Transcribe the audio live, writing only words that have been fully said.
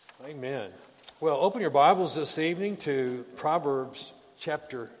Amen. Well, open your Bibles this evening to Proverbs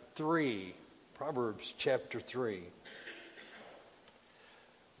chapter 3. Proverbs chapter 3.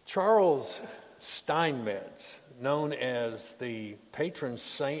 Charles Steinmetz, known as the patron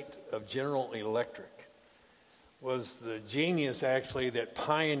saint of General Electric, was the genius actually that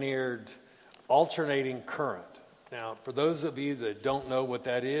pioneered alternating current. Now, for those of you that don't know what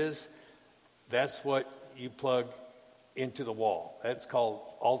that is, that's what you plug into the wall. That's called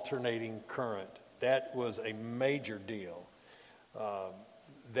alternating current. That was a major deal.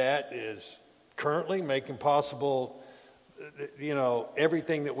 That is currently making possible,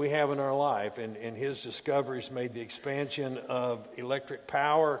 everything that we have in our life. And his discoveries made the expansion of electric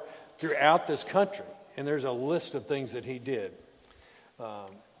power throughout this country. And there's a list of things that he did.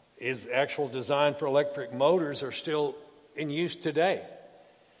 His actual design for electric motors are still in use today.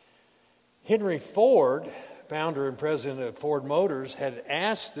 Henry Ford, founder and president of Ford Motors, had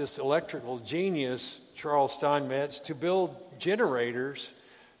asked this electrical genius, Charles Steinmetz, to build generators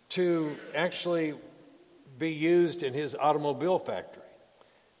to actually be used in his automobile factory.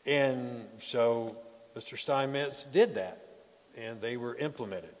 And so Mr. Steinmetz did that, and they were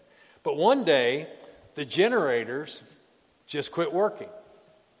implemented. But one day, the generators just quit working,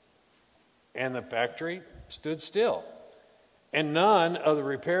 and the factory stood still. And none of the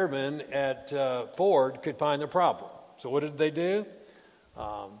repairmen at Ford could find the problem. So what did they do?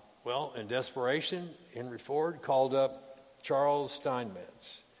 In desperation, Henry Ford called up Charles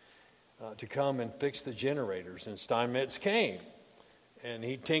Steinmetz to come and fix the generators. And Steinmetz came. And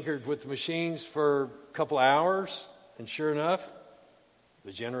he tinkered with the machines for a couple hours. And sure enough,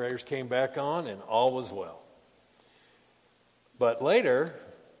 the generators came back on and all was well. But later,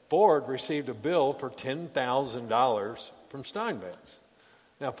 Ford received a bill for $10,000 from Steinmetz.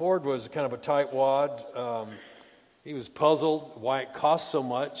 Now, Ford was kind of a tightwad. He was puzzled why it cost so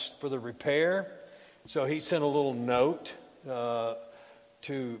much for the repair. So he sent a little note to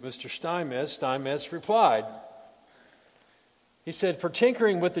Mr. Steinmetz. Steinmetz replied. He said, for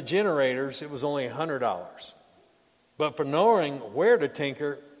tinkering with the generators, it was only $100. But for knowing where to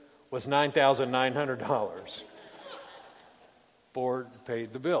tinker was $9,900. Ford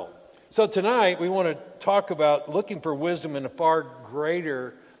paid the bill. So tonight we want to talk about looking for wisdom in a far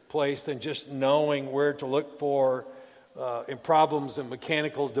greater place than just knowing where to look for in problems and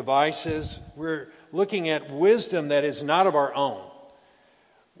mechanical devices. We're looking at wisdom that is not of our own.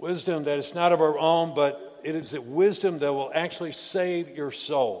 Wisdom that is not of our own, but it is a wisdom that will actually save your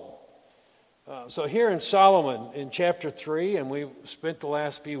soul. So here in Solomon in chapter 3, and we've spent the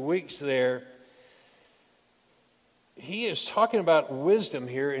last few weeks there, he is talking about wisdom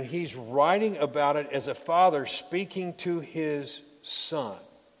here, and he's writing about it as a father speaking to his son.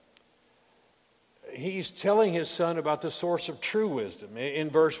 He's telling his son about the source of true wisdom. In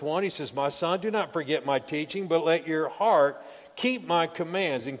verse 1, he says, my son, do not forget my teaching, but let your heart keep my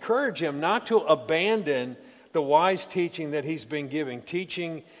commands. Encourage him not to abandon the wise teaching that he's been giving.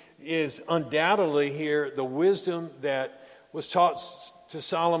 Teaching is undoubtedly here the wisdom that was taught to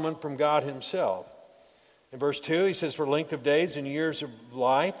Solomon from God himself. In verse 2, he says, for length of days and years of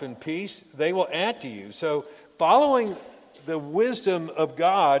life and peace, they will add to you. So following the wisdom of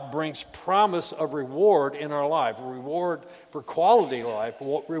God brings promise of reward in our life, a reward for quality life,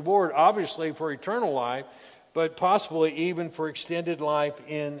 a reward obviously for eternal life, but possibly even for extended life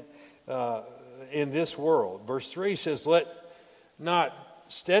in this world. Verse 3 says, let not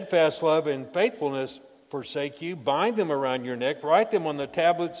steadfast love and faithfulness forsake you. Bind them around your neck. Write them on the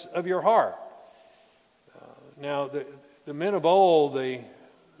tablets of your heart. Now, the men of old, the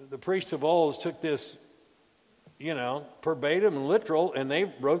priests of old took this, verbatim and literal, and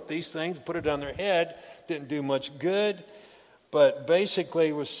they wrote these things, put it on their head, didn't do much good. But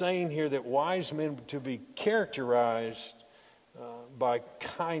basically was saying here that wise men to be characterized by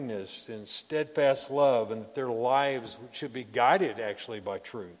kindness and steadfast love, and that their lives should be guided actually by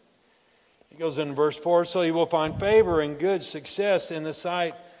truth. He goes in verse 4, so you will find favor and good success in the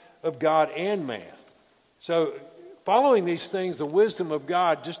sight of God and man. So following these things, the wisdom of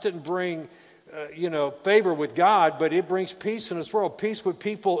God just didn't bring, favor with God, but it brings peace in this world, peace with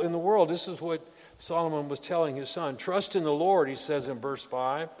people in the world. This is what Solomon was telling his son. Trust in the Lord, he says in verse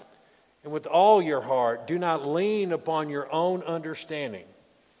 5, and with all your heart, do not lean upon your own understanding.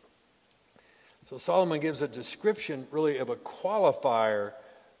 So Solomon gives a description really of a qualifier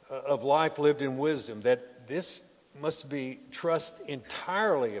of life lived in wisdom, that this must be trust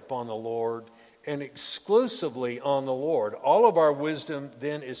entirely upon the Lord and exclusively on the Lord. All of our wisdom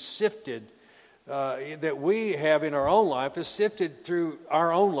then is sifted, that we have in our own life is sifted through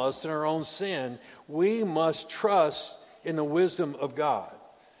our own lust and our own sin. We must trust in the wisdom of God.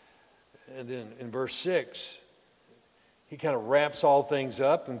 And then in verse 6, he kind of wraps all things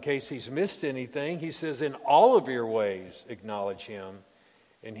up in case he's missed anything. He says, in all of your ways acknowledge him,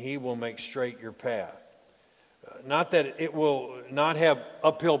 and he will make straight your path. Not that it will not have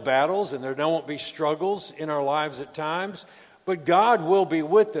uphill battles and there won't be struggles in our lives at times, but God will be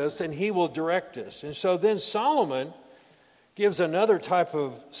with us and he will direct us. And so then Solomon gives another type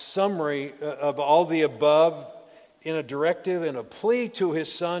of summary of all the above in a directive and a plea to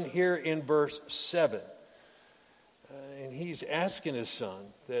his son here in verse 7. And he's asking his son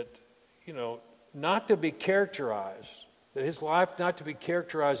that, not to be characterized, that his life not to be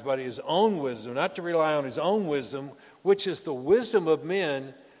characterized by his own wisdom, not to rely on his own wisdom, which is the wisdom of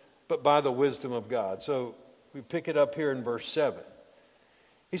men, but by the wisdom of God. So we pick it up here in verse 7.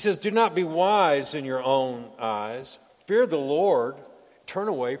 He says, do not be wise in your own eyes. Fear the Lord, turn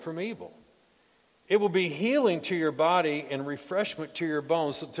away from evil. It will be healing to your body and refreshment to your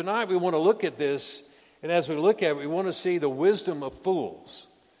bones. So tonight we want to look at this, and as we look at it, we want to see the wisdom of fools.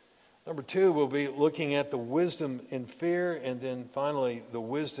 Number 2, we'll be looking at the wisdom in fear, and then finally the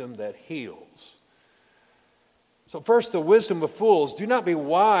wisdom that heals. So first, the wisdom of fools. Do not be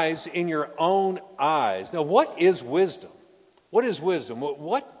wise in your own eyes. Now, what is wisdom? What is wisdom?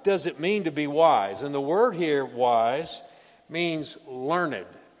 What does it mean to be wise? And the word here, wise, means learned,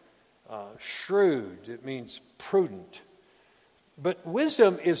 shrewd. It means prudent. But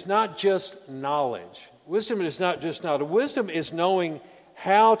wisdom is not just knowledge. Wisdom is not just knowledge. Wisdom is knowing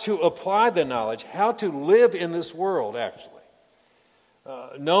how to apply the knowledge, how to live in this world, actually.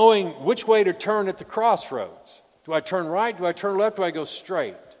 Knowing which way to turn at the crossroads. Do I turn right? Do I turn left? Do I go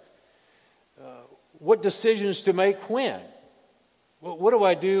straight? What decisions to make when? What do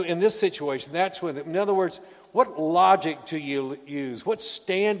I do in this situation? That's when. In other words, what logic do you use? What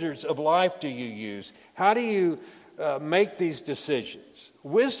standards of life do you use? How do you make these decisions?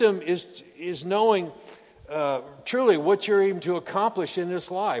 Wisdom is knowing truly what you're aiming to accomplish in this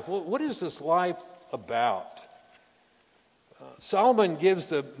life. What is this life about? Solomon gives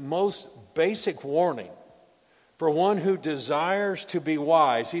the most basic warning for one who desires to be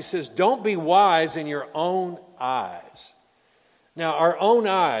wise. He says, don't be wise in your own eyes. Now, our own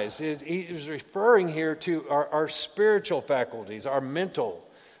eyes, he is referring here to our spiritual faculties, our mental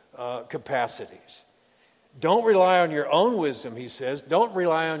capacities. Don't rely on your own wisdom, he says. Don't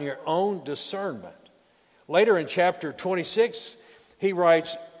rely on your own discernment. Later in chapter 26, he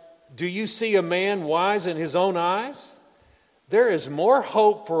writes, do you see a man wise in his own eyes? There is more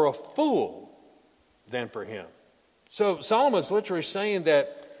hope for a fool than for him. So Solomon's literally saying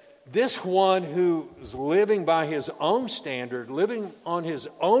that this one who is living by his own standard, living on his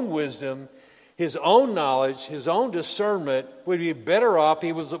own wisdom, his own knowledge, his own discernment, would be better off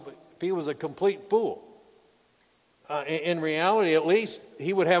if he was a complete fool. In reality, at least,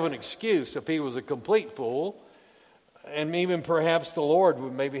 he would have an excuse if he was a complete fool, and even perhaps the Lord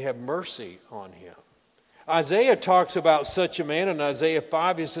would maybe have mercy on him. Isaiah talks about such a man in Isaiah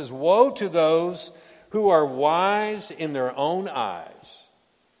 5. He says, woe to those who are wise in their own eyes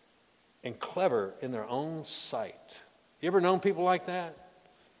and clever in their own sight. You ever known people like that?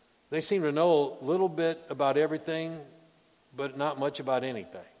 They seem to know a little bit about everything, but not much about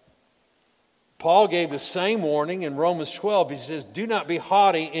anything. Paul gave the same warning in Romans 12. He says, do not be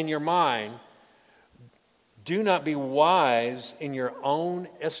haughty in your mind. Do not be wise in your own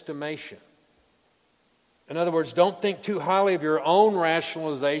estimation. In other words, don't think too highly of your own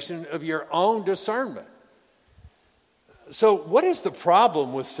rationalization, of your own discernment. So what is the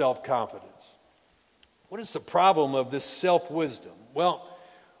problem with self-confidence? What is the problem of this self-wisdom? Well,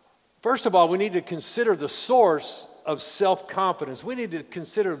 first of all, we need to consider the source of self-confidence. We need to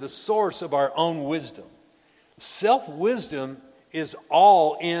consider the source of our own wisdom. Self-wisdom is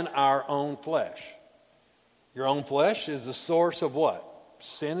all in our own flesh. Your own flesh is the source of what?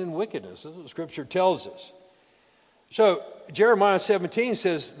 Sin and wickedness. That's what Scripture tells us. So Jeremiah 17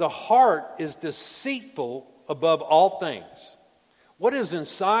 says, the heart is deceitful above all things. What is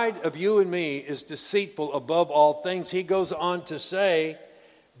inside of you and me is deceitful above all things. He goes on to say,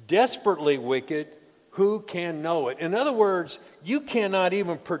 desperately wicked, who can know it? In other words, you cannot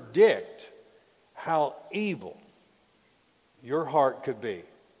even predict how evil your heart could be.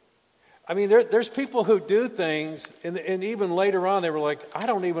 I mean, there's people who do things, and even later on they were like, I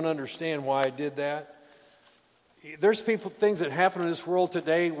don't even understand why I did that. There's things that happen in this world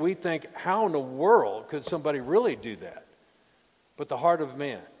today, we think, how in the world could somebody really do that? But the heart of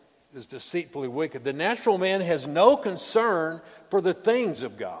man is deceitfully wicked. The natural man has no concern for the things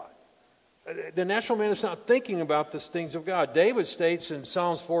of God. The natural man is not thinking about the things of God. David states in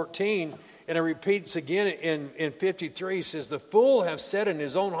Psalms 14, and it repeats again in 53, he says, the fool has said in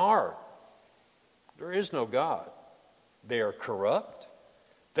his own heart, There is no God. They are corrupt.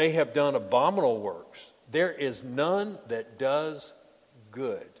 They have done abominable works. There is none that does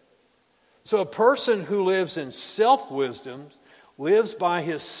good. So a person who lives in self-wisdom lives by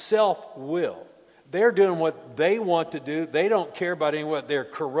his self-will. They're doing what they want to do. They don't care about anyone. They're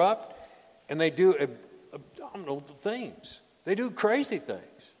corrupt, and they do abominable things. They do crazy things.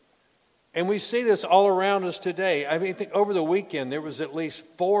 And we see this all around us today. I mean, I think over the weekend there was at least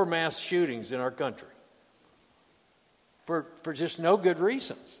 4 mass shootings in our country for just no good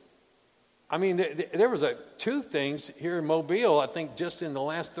reasons. I mean, there was 2 things here in Mobile, I think, just in the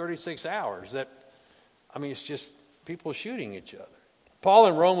last 36 hours that, I mean, it's just people shooting each other. Paul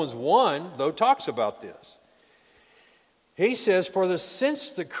in Romans 1, though, talks about this. He says,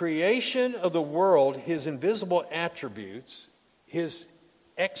 since the creation of the world, his invisible attributes, his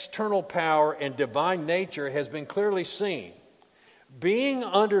external power and divine nature has been clearly seen, being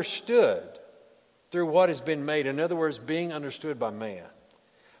understood through what has been made. In other words, being understood by man,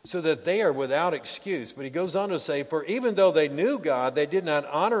 so that they are without excuse. But he goes on to say, for even though they knew God, they did not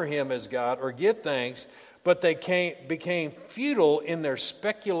honor him as God or give thanks, but they became futile in their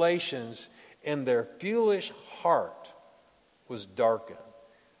speculations, and their foolish heart was darkened.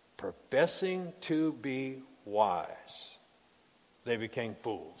 Professing to be wise, they became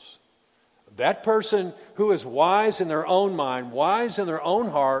fools. That person who is wise in their own mind, wise in their own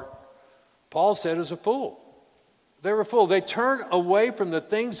heart, Paul said is a fool. They were fools. They turn away from the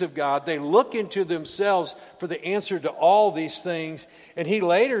things of God. They look into themselves for the answer to all these things. And he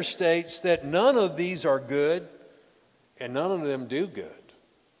later states that none of these are good and none of them do good.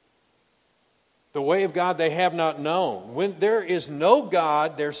 The way of God they have not known. When there is no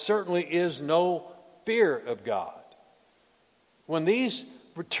God, there certainly is no fear of God. When these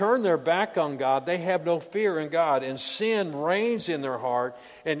turn their back on God, they have no fear in God, and sin reigns in their heart,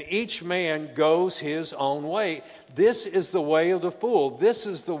 and each man goes his own way. This is the way of the fool. This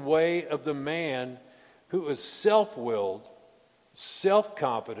is the way of the man who is self-willed,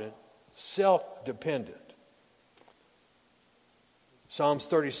 self-confident, self-dependent. Psalms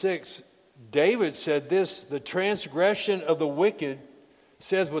 36, David said this, the transgression of the wicked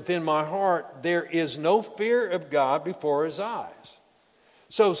says within my heart, there is no fear of God before his eyes.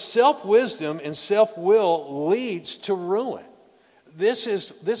 So self-wisdom and self-will leads to ruin. This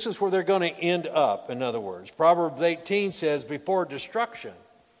is where they're going to end up, in other words. Proverbs 18 says, before destruction,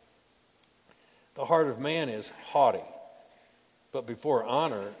 the heart of man is haughty, but before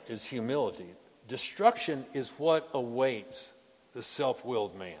honor is humility. Destruction is what awaits the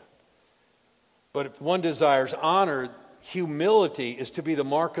self-willed man. But if one desires honor, humility is to be the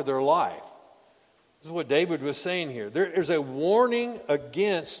mark of their life. This is what David was saying here. There's a warning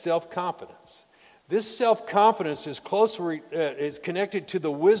against self-confidence. This self-confidence is closely is connected to the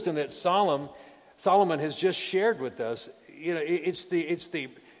wisdom that Solomon has just shared with us. You know, it's the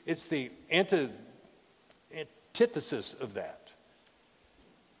antithesis of that.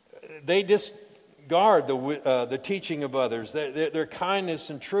 They discard the teaching of others. Their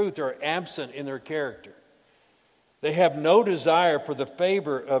kindness and truth are absent in their character. They have no desire for the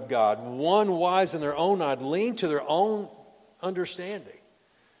favor of God. One wise in their own eye, lean to their own understanding.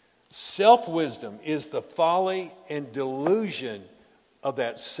 Self-wisdom is the folly and delusion of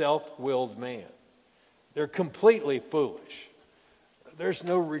that self-willed man. They're completely foolish. There's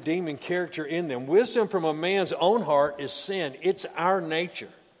no redeeming character in them. Wisdom from a man's own heart is sin. It's our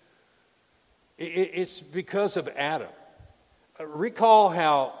nature. It's because of Adam. Recall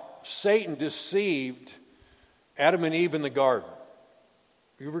how Satan deceived Adam and Eve in the garden.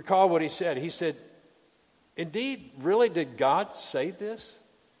 You recall what he said. He said, indeed, really, did God say this?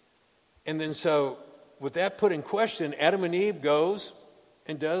 And then so, with that put in question, Adam and Eve goes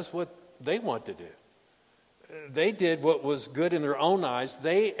and does what they want to do. They did what was good in their own eyes.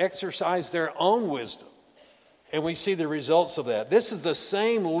 They exercised their own wisdom. And we see the results of that. This is the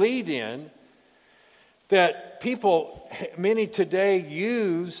same lead-in that many today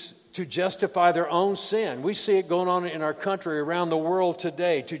use to justify their own sin. We see it going on in our country, around the world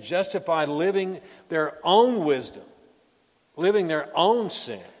today, to justify living their own wisdom, living their own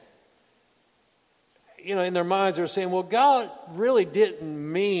sin. You know, in their minds they're saying, well, God really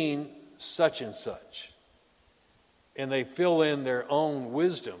didn't mean such and such. And they fill in their own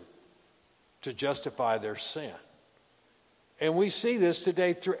wisdom to justify their sin. And we see this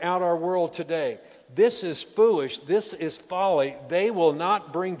today throughout our world today. This is foolish. This is folly. They will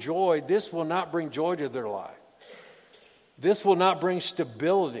not bring joy. This will not bring joy to their life. This will not bring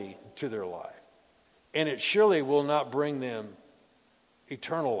stability to their life. And it surely will not bring them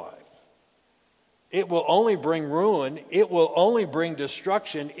eternal life. It will only bring ruin. It will only bring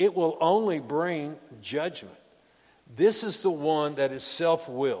destruction. It will only bring judgment. This is the one that is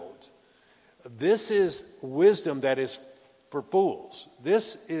self-willed. This is wisdom that is for fools.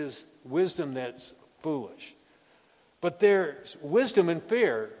 This is wisdom that's foolish. But there's wisdom and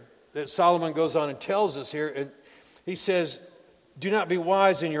fear that Solomon goes on and tells us here. And he says, do not be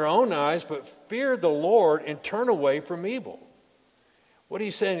wise in your own eyes, but fear the Lord and turn away from evil. What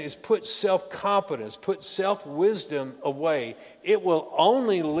he's saying is put self-confidence, put self-wisdom away. It will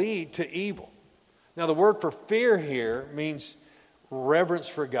only lead to evil. Now, the word for fear here means reverence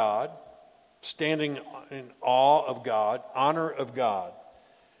for God, standing in awe of God, honor of God.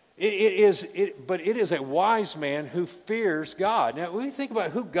 But it is a wise man who fears God. Now, when we think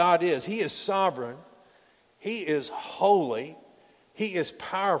about who God is, He is sovereign, He is holy, He is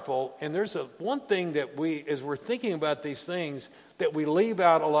powerful, and there's one thing that as we're thinking about these things, that we leave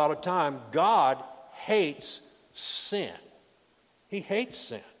out a lot of time. God hates sin. He hates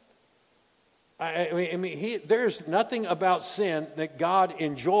sin. There's nothing about sin that God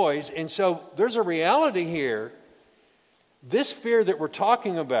enjoys, and so there's a reality here. This fear that we're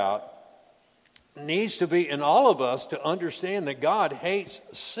talking about needs to be in all of us to understand that God hates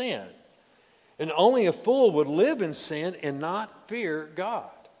sin. And only a fool would live in sin and not fear God.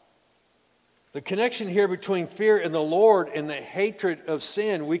 The connection here between fear in the Lord and the hatred of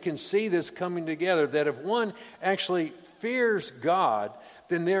sin, we can see this coming together, that if one actually fears God,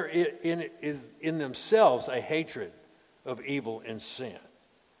 then there is in themselves a hatred of evil and sin.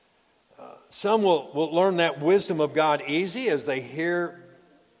 Some will learn that wisdom of God easy as they hear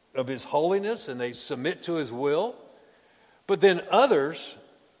of His holiness and they submit to His will. But then others,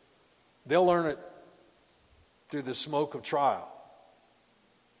 they'll learn it through the smoke of trial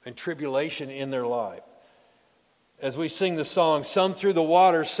and tribulation in their life. As we sing the song, some through the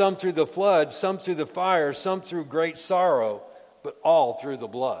water, some through the flood, some through the fire, some through great sorrow, but all through the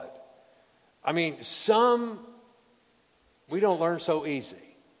blood. I mean, some we don't learn so easy.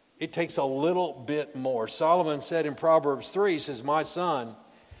 It takes a little bit more. Solomon said in Proverbs 3, he says, my son,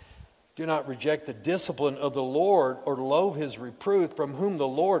 do not reject the discipline of the Lord or loathe His reproof. From whom the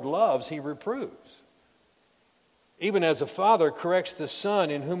Lord loves, He reproves. Even as a father corrects the son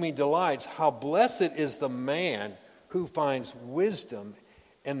in whom he delights, how blessed is the man who finds wisdom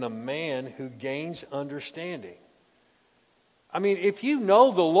and the man who gains understanding. I mean, if you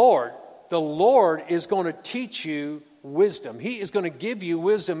know the Lord is going to teach you wisdom. He is going to give you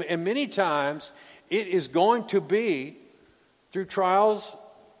wisdom, and many times it is going to be through trials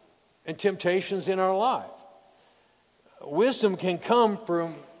and temptations in our life. Wisdom can come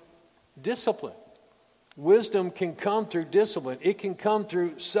from discipline. Wisdom can come through discipline. It can come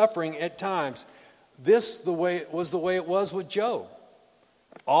through suffering at times. This the way it was with Job.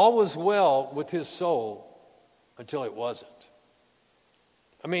 All was well with his soul until it wasn't.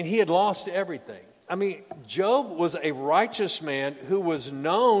 I mean, he had lost everything. I mean, Job was a righteous man who was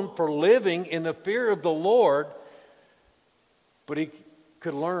known for living in the fear of the Lord, but he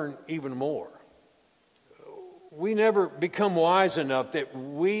could learn even more. We never become wise enough that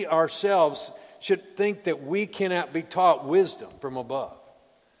we ourselves should think that we cannot be taught wisdom from above.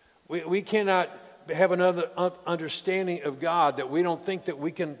 We cannot have another understanding of God, that we don't think that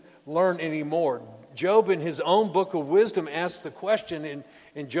we can learn anymore. Job, in his own book of wisdom, asked the question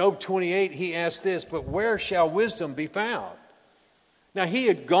in Job 28, he asked this, but where shall wisdom be found? Now, he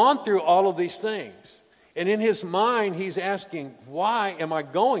had gone through all of these things. And in his mind, he's asking, why am I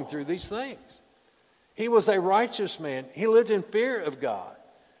going through these things? He was a righteous man. He lived in fear of God.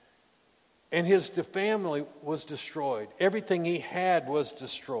 And his family was destroyed. Everything he had was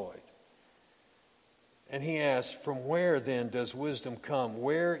destroyed. And he asked, from where then does wisdom come?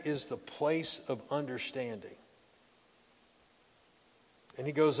 Where is the place of understanding? And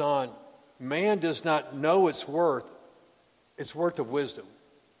he goes on, man does not know its worth of wisdom.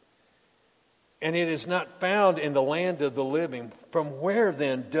 And it is not found in the land of the living. From where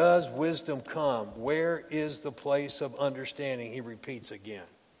then does wisdom come? Where is the place of understanding? He repeats again.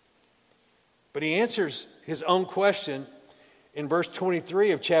 But he answers his own question in verse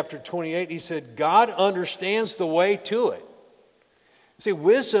 23 of chapter 28. He said, God understands the way to it. See,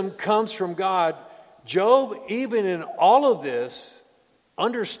 wisdom comes from God. Job, even in all of this,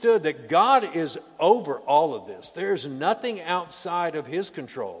 understood that God is over all of this. There's nothing outside of His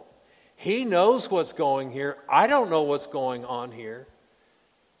control. He knows what's going here. I don't know what's going on here,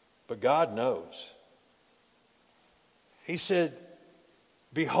 but God knows. He said,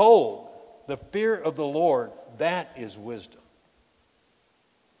 behold, the fear of the Lord, that is wisdom.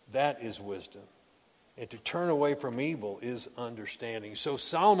 That is wisdom. And to turn away from evil is understanding. So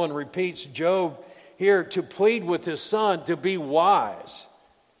Solomon repeats Job here to plead with his son to be wise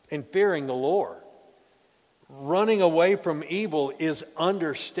in fearing the Lord. Running away from evil is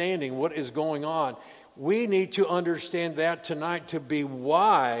understanding what is going on. We need to understand that tonight. To be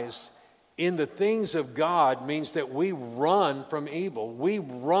wise in the things of God means that we run from evil. We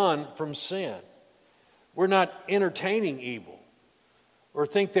run from sin. We're not entertaining evil or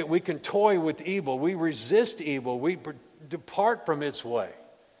think that we can toy with evil. We resist evil. We depart from its way.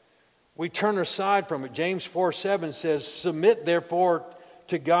 We turn aside from it. James 4:7 says, "Submit therefore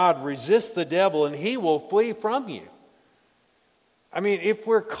to God, resist the devil, and he will flee from you." I mean, if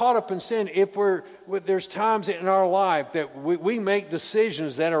we're caught up in sin, there's times in our life that we make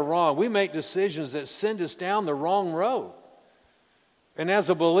decisions that are wrong. We make decisions that send us down the wrong road. And as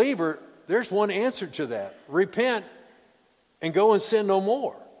a believer, there's one answer to that. Repent and go and sin no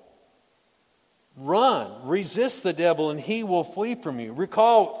more. Run, resist the devil, and he will flee from you.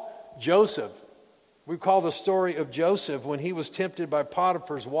 Recall Joseph. Recall the story of Joseph when he was tempted by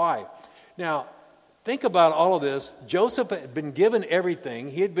Potiphar's wife. Now, think about all of this. Joseph had been given everything.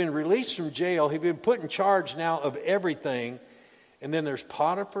 He had been released from jail. He'd been put in charge now of everything. And then there's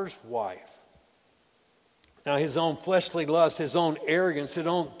Potiphar's wife. Now, his own fleshly lust, his own arrogance, his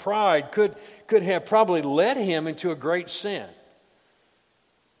own pride could have probably led him into a great sin.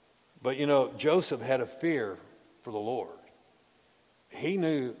 But, Joseph had a fear for the Lord. He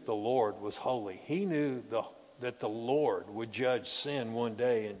knew the Lord was holy. He knew that the Lord would judge sin one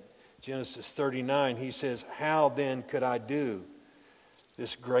day. In Genesis 39, he says, "How then could I do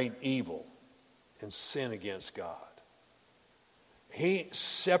this great evil and sin against God?" He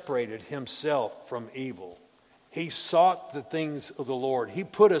separated himself from evil. He sought the things of the Lord. He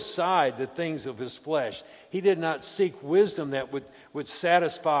put aside the things of his flesh. He did not seek wisdom that would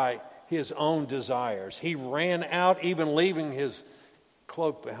satisfy his own desires. He ran out, even leaving his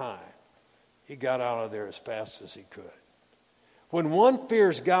cloak behind. He got out of there as fast as he could. When one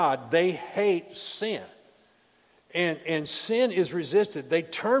fears God, they hate sin. And sin is resisted. They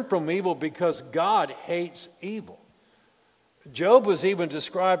turn from evil because God hates evil. Job was even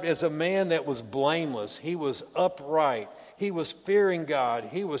described as a man that was blameless. He was upright. He was fearing God.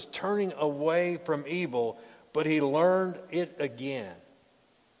 He was turning away from evil, but he learned it again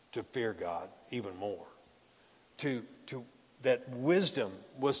to fear God even more. That wisdom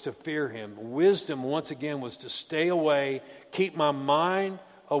was to fear him. Wisdom, once again, was to stay away, keep my mind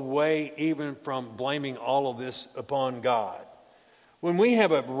away even from blaming all of this upon God. When we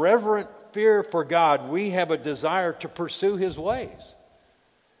have a reverent fear for God, we have a desire to pursue his ways.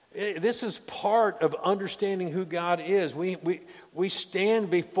 This is part of understanding who God is. We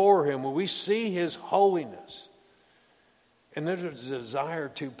stand before him when we see his holiness. And there's a desire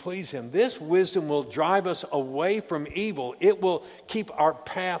to please him. This wisdom will drive us away from evil. It will keep our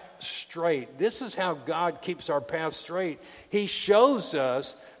path straight. This is how God keeps our path straight. He shows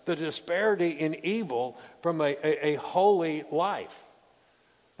us the disparity in evil from a holy life.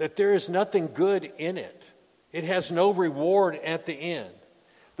 That there is nothing good in it. It has no reward at the end.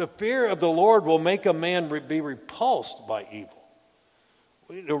 The fear of the Lord will make a man be repulsed by evil.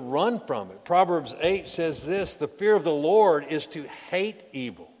 We need to run from it. Proverbs 8 says this: "The fear of the Lord is to hate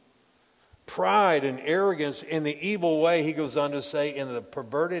evil. Pride and arrogance in the evil way," he goes on to say, "in the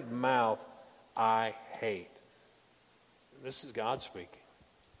perverted mouth I hate." This is God speaking.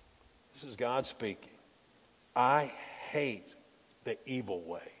 This is God speaking. I hate the evil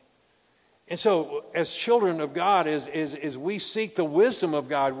way. And so, as children of God, as we seek the wisdom of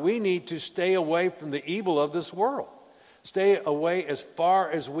God, we need to stay away from the evil of this world. Stay away as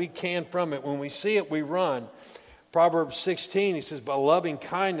far as we can from it. When we see it, we run. Proverbs 16, he says, "By loving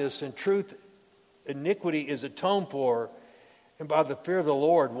kindness and truth, iniquity is atoned for, and by the fear of the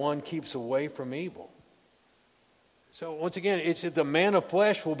Lord, one keeps away from evil." So once again, it's that the man of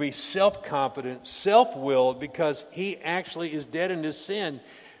flesh will be self-confident, self-willed, because he actually is dead in his sin.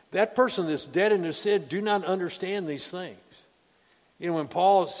 That person that's dead in his sin do not understand these things. When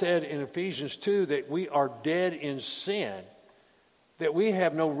Paul said in Ephesians 2 that we are dead in sin, that we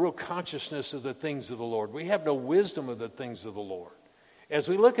have no real consciousness of the things of the Lord. We have no wisdom of the things of the Lord. As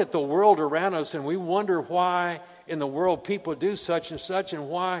we look at the world around us and we wonder why in the world people do such and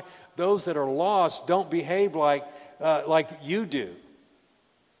why those that are lost don't behave like you do.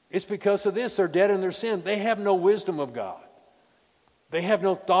 It's because of this. They're dead in their sin. They have no wisdom of God. They have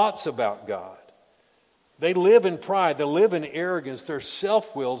no thoughts about God. They live in pride. They live in arrogance. They're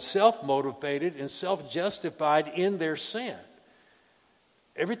self-willed, self-motivated, and self-justified in their sin.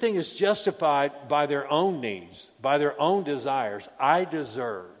 Everything is justified by their own needs, by their own desires. I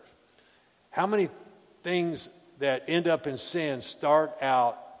deserve. How many things that end up in sin start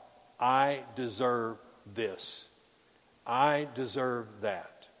out, I deserve this. I deserve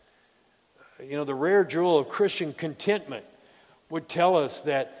that. You know, the rare jewel of Christian contentment would tell us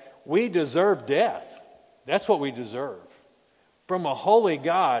that we deserve death. That's what we deserve. From a holy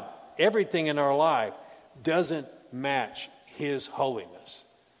God, everything in our life doesn't match His holiness.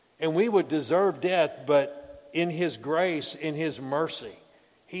 And we would deserve death, but in His grace, in His mercy,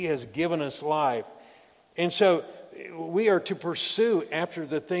 He has given us life. And so we are to pursue after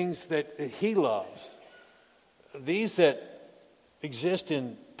the things that He loves. These that exist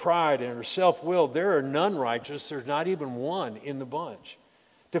in pride and are self-willed, there are none righteous. There's not even one in the bunch.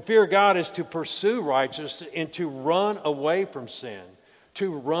 To fear God is to pursue righteousness and to run away from sin,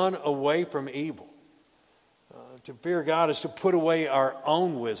 to run away from evil. To fear God is to put away our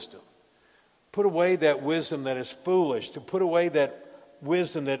own wisdom, put away that wisdom that is foolish, to put away that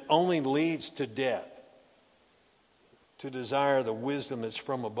wisdom that only leads to death, to desire the wisdom that's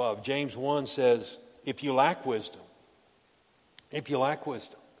from above. James 1 says, if you lack wisdom,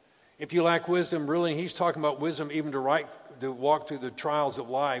 really, he's talking about wisdom even to walk through the trials of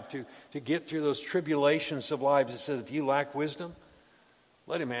life, to get through those tribulations of life. It says, if you lack wisdom,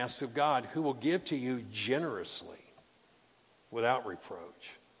 let him ask of God, who will give to you generously, without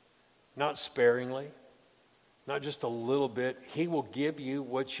reproach, not sparingly, not just a little bit. He will give you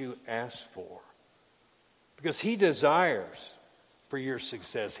what you ask for, because He desires for your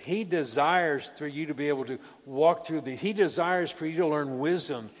success. He desires for you to be able to walk through these. He desires for you to learn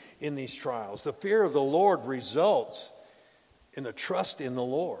wisdom in these trials. The fear of the Lord results in the trust in the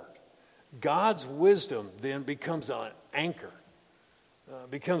Lord. God's wisdom then becomes an anchor,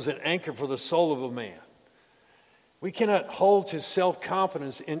 for the soul of a man. We cannot hold to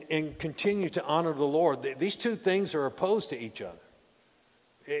self-confidence and continue to honor the Lord. These two things are opposed to each other.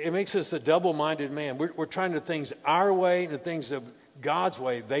 It makes us a double-minded man. We're trying to do things our way and the things of God's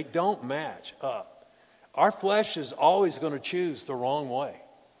way. They don't match up. Our flesh is always going to choose the wrong way.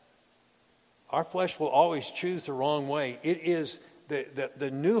 Our flesh will always choose the wrong way. It is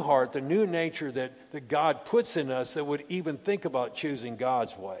the new heart, the new nature that God puts in us that would even think about choosing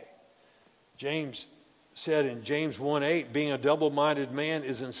God's way. James said in James 1:8, being a double-minded man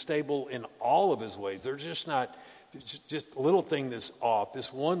is unstable in all of his ways. There's just a little thing that's off,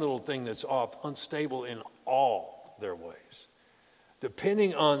 this one little thing that's off, unstable in all their ways.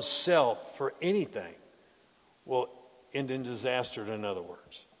 Depending on self for anything will end in disaster, in other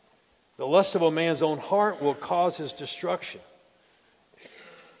words. The lust of a man's own heart will cause his destruction.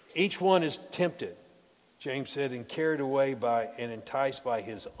 Each one is tempted, James said, and carried away by and enticed by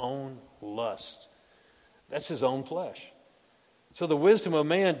his own lust. That's his own flesh. So the wisdom of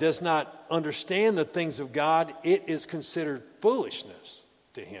man does not understand the things of God. It is considered foolishness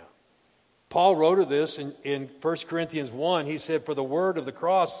to him. Paul wrote of this in 1 Corinthians 1. He said, for the word of the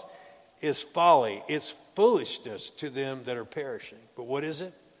cross is folly. It's foolishness to them that are perishing. But what is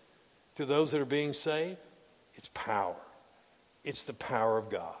it? To those that are being saved, it's power. It's the power of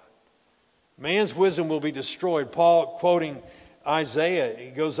God. Man's wisdom will be destroyed. Paul, quoting Isaiah, he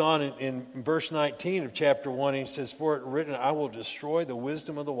goes on in verse 19 of chapter 1, and he says, for it written, I will destroy the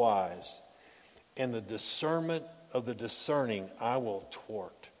wisdom of the wise, and the discernment of the discerning I will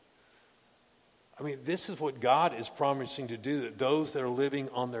thwart. I mean, this is what God is promising to do, that those that are living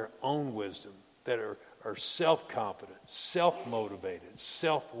on their own wisdom, that are self-confident, self-motivated,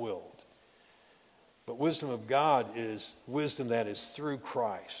 self-willed. But wisdom of God is wisdom that is through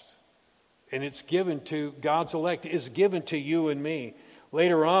Christ. And it's given to God's elect. It's given to you and me.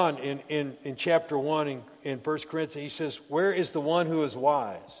 Later on in chapter 1 in 1 Corinthians, he says, where is the one who is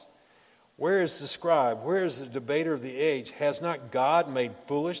wise? Where is the scribe? Where is the debater of the age? Has not God made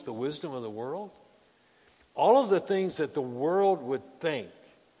foolish the wisdom of the world? All of the things that the world would think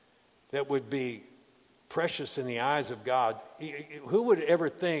that would be precious in the eyes of God, who would ever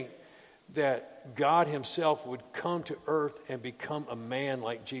think that God himself would come to earth and become a man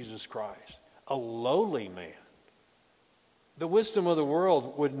like Jesus Christ, a lowly man? The wisdom of the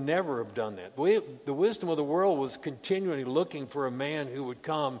world would never have done that. The wisdom of the world was continually looking for a man who would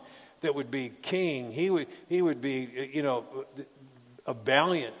come that would be king. He would be, a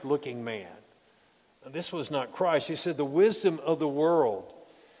valiant-looking man. This was not Christ. He said the wisdom of the world,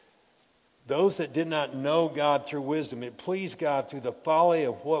 those that did not know God through wisdom, it pleased God through the folly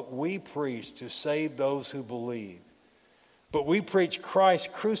of what we preach to save those who believe. But we preach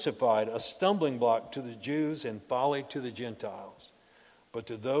Christ crucified, a stumbling block to the Jews and folly to the Gentiles. But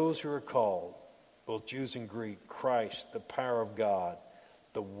to those who are called, both Jews and Greek, Christ, the power of God,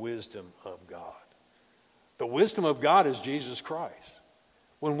 the wisdom of God. The wisdom of God is Jesus Christ.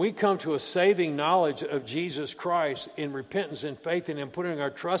 When we come to a saving knowledge of Jesus Christ in repentance and faith in Him, putting our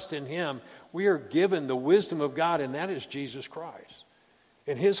trust in Him, we are given the wisdom of God, and that is Jesus Christ.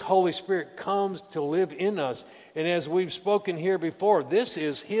 And His Holy Spirit comes to live in us. And as we've spoken here before, this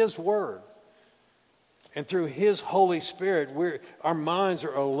is His Word. And through His Holy Spirit, our minds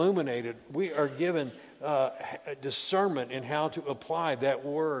are illuminated. We are given discernment in how to apply that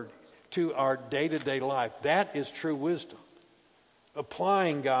Word to our day-to-day life. That is true wisdom.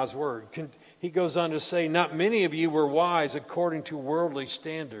 Applying God's Word. He goes on to say, not many of you were wise according to worldly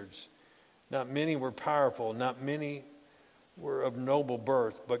standards. Not many were powerful. Not many were of noble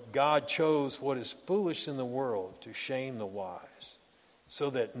birth. But God chose what is foolish in the world to shame the wise, so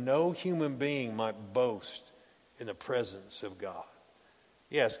that no human being might boast in the presence of God.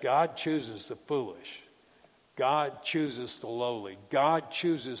 Yes, God chooses the foolish. God chooses the lowly. God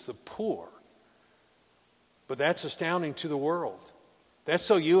chooses the poor. But that's astounding to the world. That's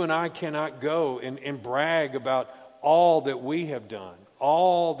so you and I cannot go and brag about all that we have done,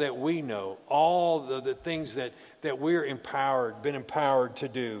 all that we know, all the things that we're been empowered to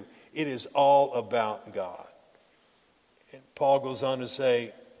do. It is all about God. And Paul goes on to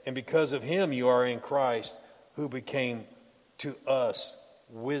say, and because of Him you are in Christ, who became to us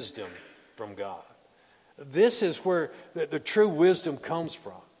wisdom from God. This is where the true wisdom comes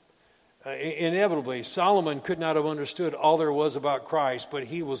from. Inevitably, Solomon could not have understood all there was about Christ, but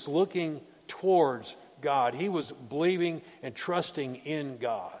he was looking towards God. He was believing and trusting in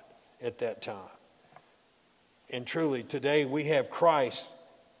God at that time. And truly, today we have Christ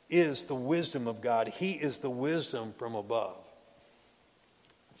is the wisdom of God. He is the wisdom from above.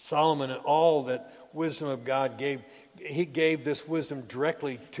 Solomon and all that wisdom of God gave, he gave this wisdom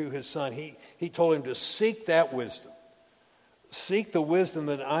directly to his son. He told him to seek that wisdom. Seek the wisdom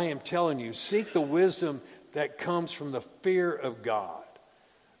that I am telling you. Seek the wisdom that comes from the fear of God.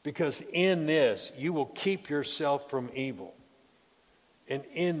 Because in this, you will keep yourself from evil. And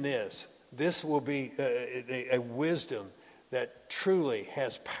in this will be a wisdom that truly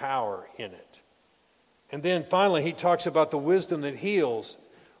has power in it. And then finally, he talks about the wisdom that heals.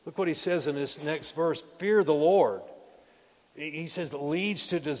 Look what he says in this next verse. Fear the Lord. He says it leads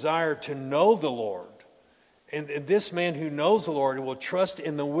to desire to know the Lord. And this man who knows the Lord will trust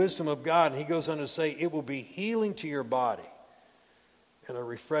in the wisdom of God. And he goes on to say, it will be healing to your body and a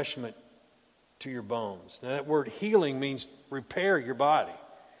refreshment to your bones. Now that word healing means repair your body.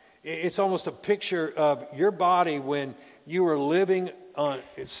 It's almost a picture of your body when you are living on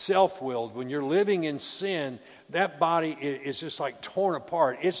self-willed. When you're living in sin, that body is just like torn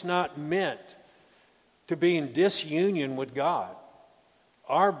apart. It's not meant to be in disunion with God.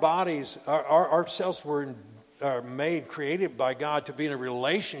 Our bodies, ourselves are created by God to be in a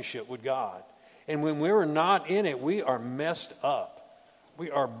relationship with God. And when we're not in it, we are messed up. We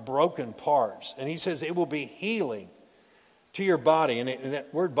are broken parts. And he says it will be healing to your body. And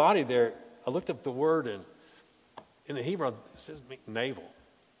that word body there, I looked up the word in the Hebrew, it says navel.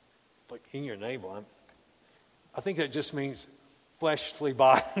 Like in your navel. I think that just means fleshly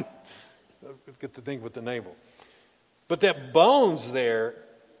body. Get the thing with the navel. But that bones there,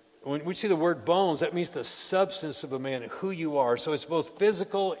 when we see the word bones, that means the substance of a man, who you are. So it's both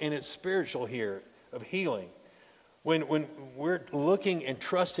physical and it's spiritual here of healing. When we're looking and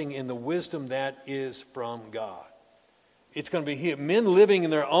trusting in the wisdom that is from God. It's going to be healed. Men living in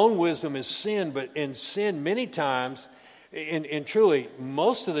their own wisdom is sin, but in sin many times, and truly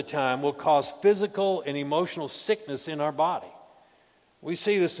most of the time, will cause physical and emotional sickness in our body. We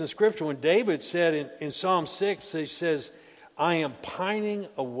see this in Scripture. When David said in Psalm 6, he says, I am pining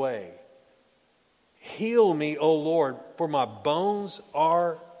away. Heal me, O Lord, for my bones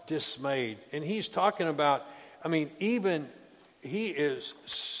are dismayed. And he's talking about, even he is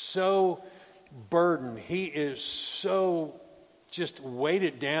so burdened. He is so just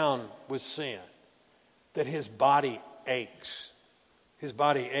weighted down with sin that his body aches. His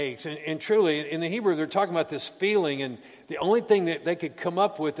body aches. And truly, in the Hebrew, they're talking about this feeling, and the only thing that they could come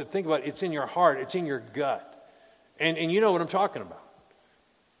up with to think about, it's in your heart, it's in your gut. And you know what I'm talking about.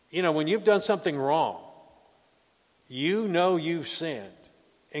 You know, when you've done something wrong, you know you've sinned,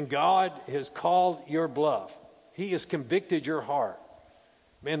 and God has called your bluff. He has convicted your heart.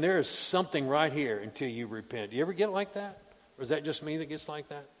 Man, there is something right here until you repent. Do you ever get like that? Or is that just me that gets like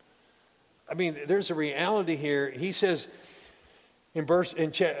that? There's a reality here. He says in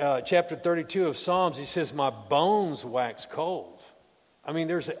chapter 32 of Psalms, he says, my bones wax cold.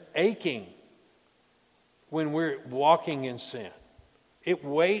 There's an aching when we're walking in sin. It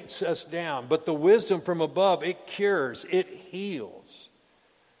weights us down. But the wisdom from above, it cures, it heals.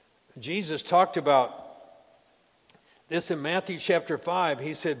 Jesus talked about this in Matthew chapter 5.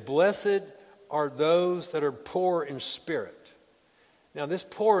 He said, blessed are those that are poor in spirit. Now, this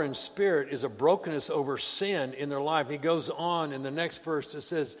poor in spirit is a brokenness over sin in their life. He goes on in the next verse. It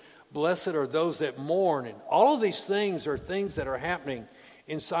says, blessed are those that mourn. And all of these things are things that are happening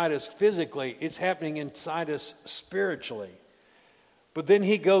inside us physically. It's happening inside us spiritually. But then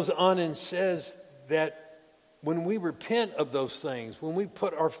he goes on and says that when we repent of those things, when we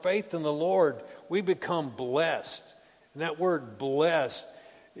put our faith in the Lord, we become blessed. And that word blessed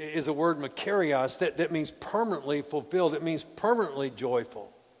is a word makarios that means permanently fulfilled. It means permanently joyful.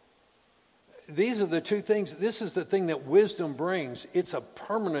 These are the two things. This is the thing that wisdom brings. It's a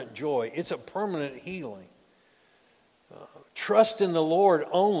permanent joy. It's a permanent healing. Trust in the Lord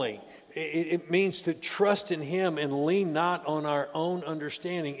only. It means to trust in Him and lean not on our own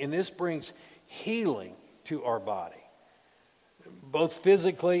understanding. And this brings healing to our body, both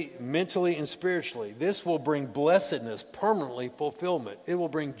physically, mentally, and spiritually. This will bring blessedness, permanently fulfillment. It will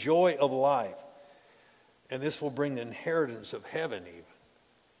bring joy of life. And this will bring the inheritance of heaven even.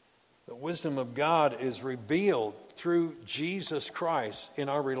 The wisdom of God is revealed through Jesus Christ in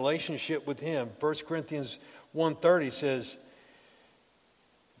our relationship with Him. 1 Corinthians 1:30 says,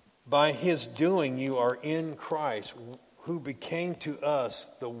 by His doing you are in Christ, who became to us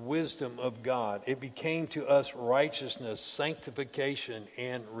the wisdom of God. It became to us righteousness, sanctification,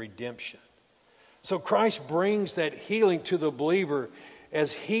 and redemption. So Christ brings that healing to the believer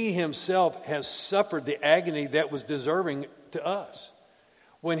as He Himself has suffered the agony that was deserving to us.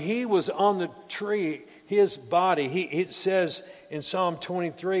 When He was on the tree, His body, it says in Psalm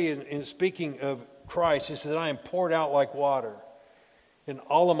 23, in speaking of Christ, He says, I am poured out like water, and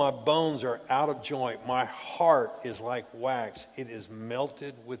all of my bones are out of joint. My heart is like wax. It is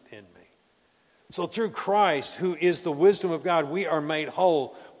melted within me. So through Christ, who is the wisdom of God, we are made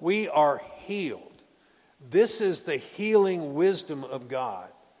whole. We are healed. This is the healing wisdom of God.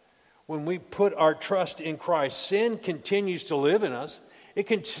 When we put our trust in Christ, sin continues to live in us. It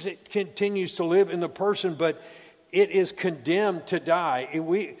continues to live in the person, but it is condemned to die.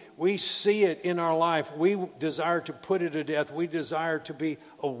 We see it in our life. We desire to put it to death. We desire to be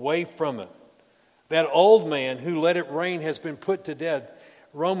away from it. That old man who let it rain has been put to death.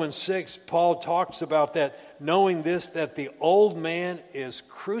 Romans 6, Paul talks about that, knowing this, that the old man is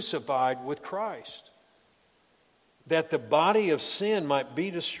crucified with Christ, that the body of sin might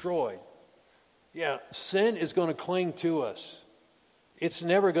be destroyed. Yeah, sin is going to cling to us. It's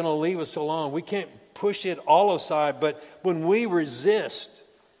never going to leave us alone. We can't push it all aside, but when we resist,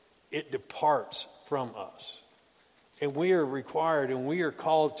 it departs from us. And we are required and we are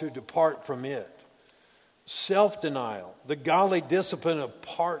called to depart from it. Self-denial, the godly discipline of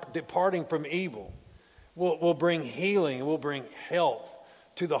departing from evil will bring healing, it will bring health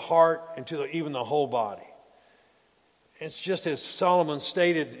to the heart and to even the whole body. It's just as Solomon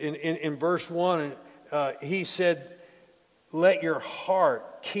stated in verse 1, he said, let your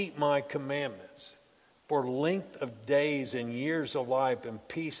heart keep my commandments. For length of days and years of life and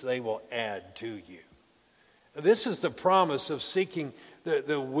peace they will add to you. This is the promise of seeking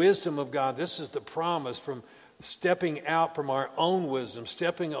the wisdom of God. This is the promise from stepping out from our own wisdom,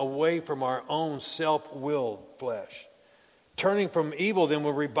 stepping away from our own self-willed flesh. Turning from evil then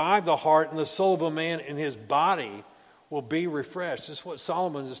will revive the heart and the soul of a man, and his body will be refreshed. This is what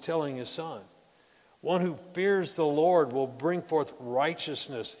Solomon is telling his son. One who fears the Lord will bring forth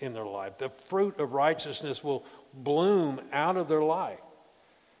righteousness in their life. The fruit of righteousness will bloom out of their life.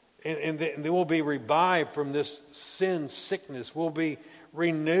 And they will be revived from this sin sickness. Will be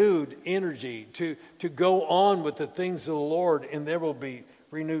renewed energy to go on with the things of the Lord. And there will be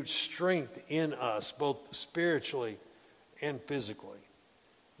renewed strength in us, both spiritually and physically.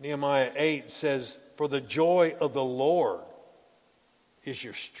 Nehemiah 8 says, for the joy of the Lord is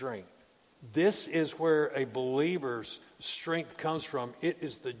your strength. This is where a believer's strength comes from. It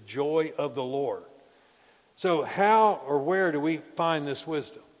is the joy of the Lord. So how or where do we find this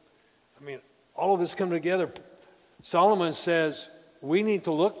wisdom? I mean, all of this come together. Solomon says we need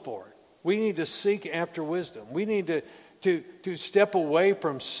to look for it. We need to seek after wisdom. We need to step away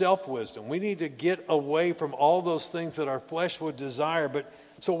from self-wisdom. We need to get away from all those things that our flesh would desire. But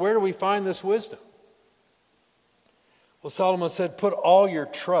so where do we find this wisdom? Well, Solomon said, put all your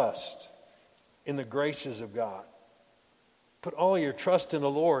trust in the graces of God. Put all your trust in the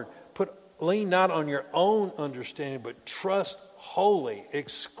Lord. Lean not on your own understanding, but trust wholly,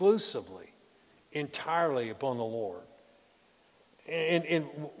 exclusively, entirely upon the Lord. And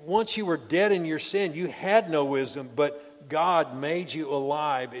once you were dead in your sin, you had no wisdom, but God made you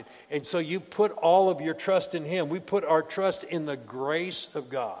alive. And so you put all of your trust in Him. We put our trust in the grace of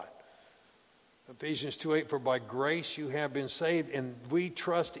God. Ephesians 2:8, for by grace you have been saved, and we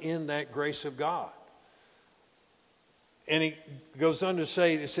trust in that grace of God. And he goes on to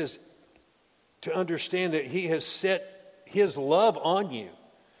say, it says, to understand that he has set his love on you.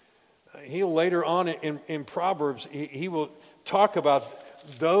 He'll later on in Proverbs, he will talk about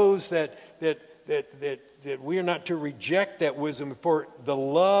those that we are not to reject that wisdom, for the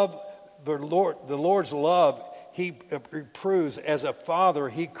Lord's love, he reproves. As a father,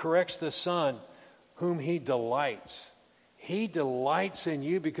 he corrects the son whom he delights. He delights in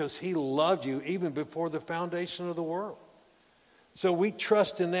you because he loved you even before the foundation of the world. So we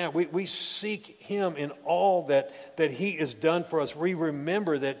trust in that. We seek him in all that he has done for us. We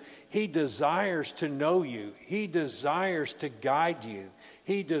remember that he desires to know you. He desires to guide you.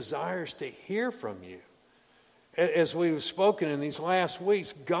 He desires to hear from you. As we've spoken in these last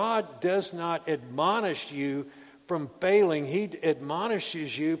weeks, God does not admonish you from failing. He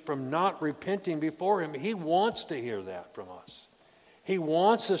admonishes you from not repenting before him. He wants to hear that from us. He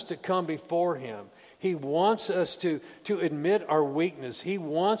wants us to come before him. He wants us to admit our weakness. He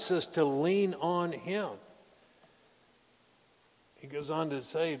wants us to lean on him. He goes on to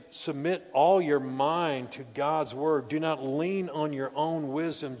say, submit all your mind to God's word. Do not lean on your own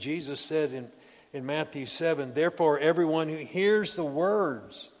wisdom. Jesus said in Matthew 7, therefore everyone who hears the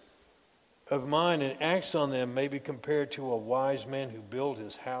words of mine and acts on them may be compared to a wise man who built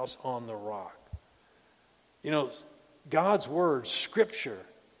his house on the rock. You know, God's word, Scripture,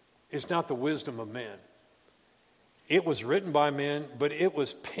 is not the wisdom of men. It was written by men, but it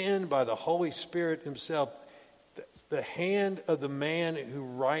was penned by the Holy Spirit himself. The hand of the man who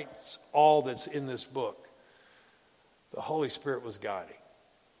writes all that's in this book. The Holy Spirit was guiding.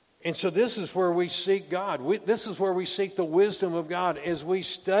 And so this is where we seek God. This is where we seek the wisdom of God as we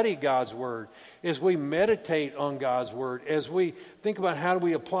study God's word, as we meditate on God's word, as we think about how do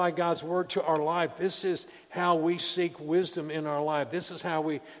we apply God's word to our life. This is how we seek wisdom in our life. This is how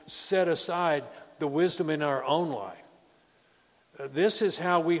we set aside the wisdom in our own life. This is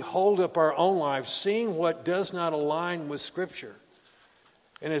how we hold up our own lives, seeing what does not align with Scripture.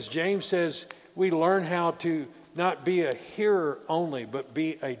 And as James says, we learn how to not be a hearer only, but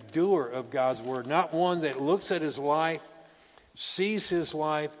be a doer of God's word. Not one that looks at his life, sees his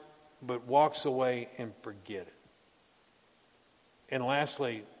life, but walks away and forget it. And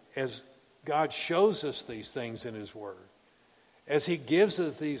lastly, as God shows us these things in his word, as he gives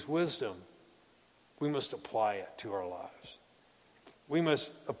us these wisdom, we must apply it to our lives. We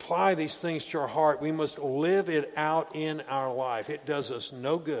must apply these things to our heart. We must live it out in our life. It does us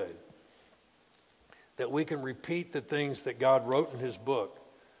no good that we can repeat the things that God wrote in his book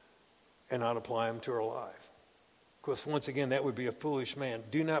and not apply them to our life. Because once again, that would be a foolish man.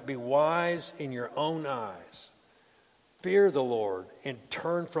 Do not be wise in your own eyes. Fear the Lord and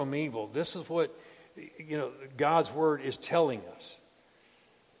turn from evil. This is what God's word is telling us.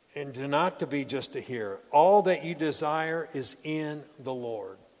 And not to be just a hearer. All that you desire is in the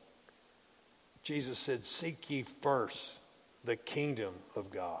Lord. Jesus said, seek ye first the kingdom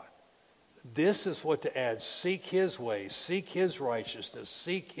of God. This is what to add. Seek his ways. Seek his righteousness.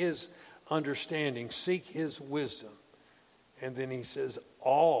 Seek his understanding. Seek his wisdom. And then he says,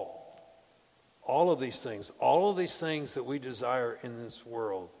 all of these things that we desire in this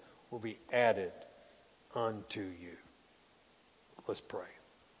world will be added unto you. Let's pray.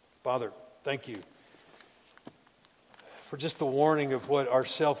 Father, thank you for just the warning of what our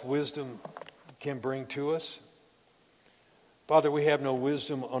self-wisdom can bring to us. Father, we have no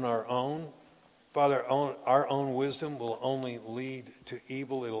wisdom on our own. Father, our own wisdom will only lead to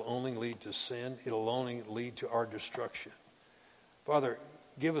evil. It'll only lead to sin. It'll only lead to our destruction. Father,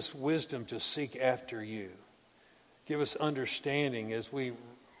 give us wisdom to seek after you. Give us understanding as we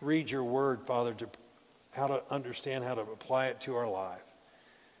read your word, Father, to how to understand how to apply it to our life.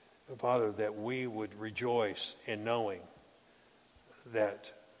 Father, that we would rejoice in knowing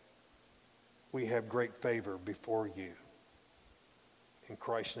that we have great favor before you. In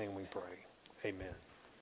Christ's name we pray. Amen.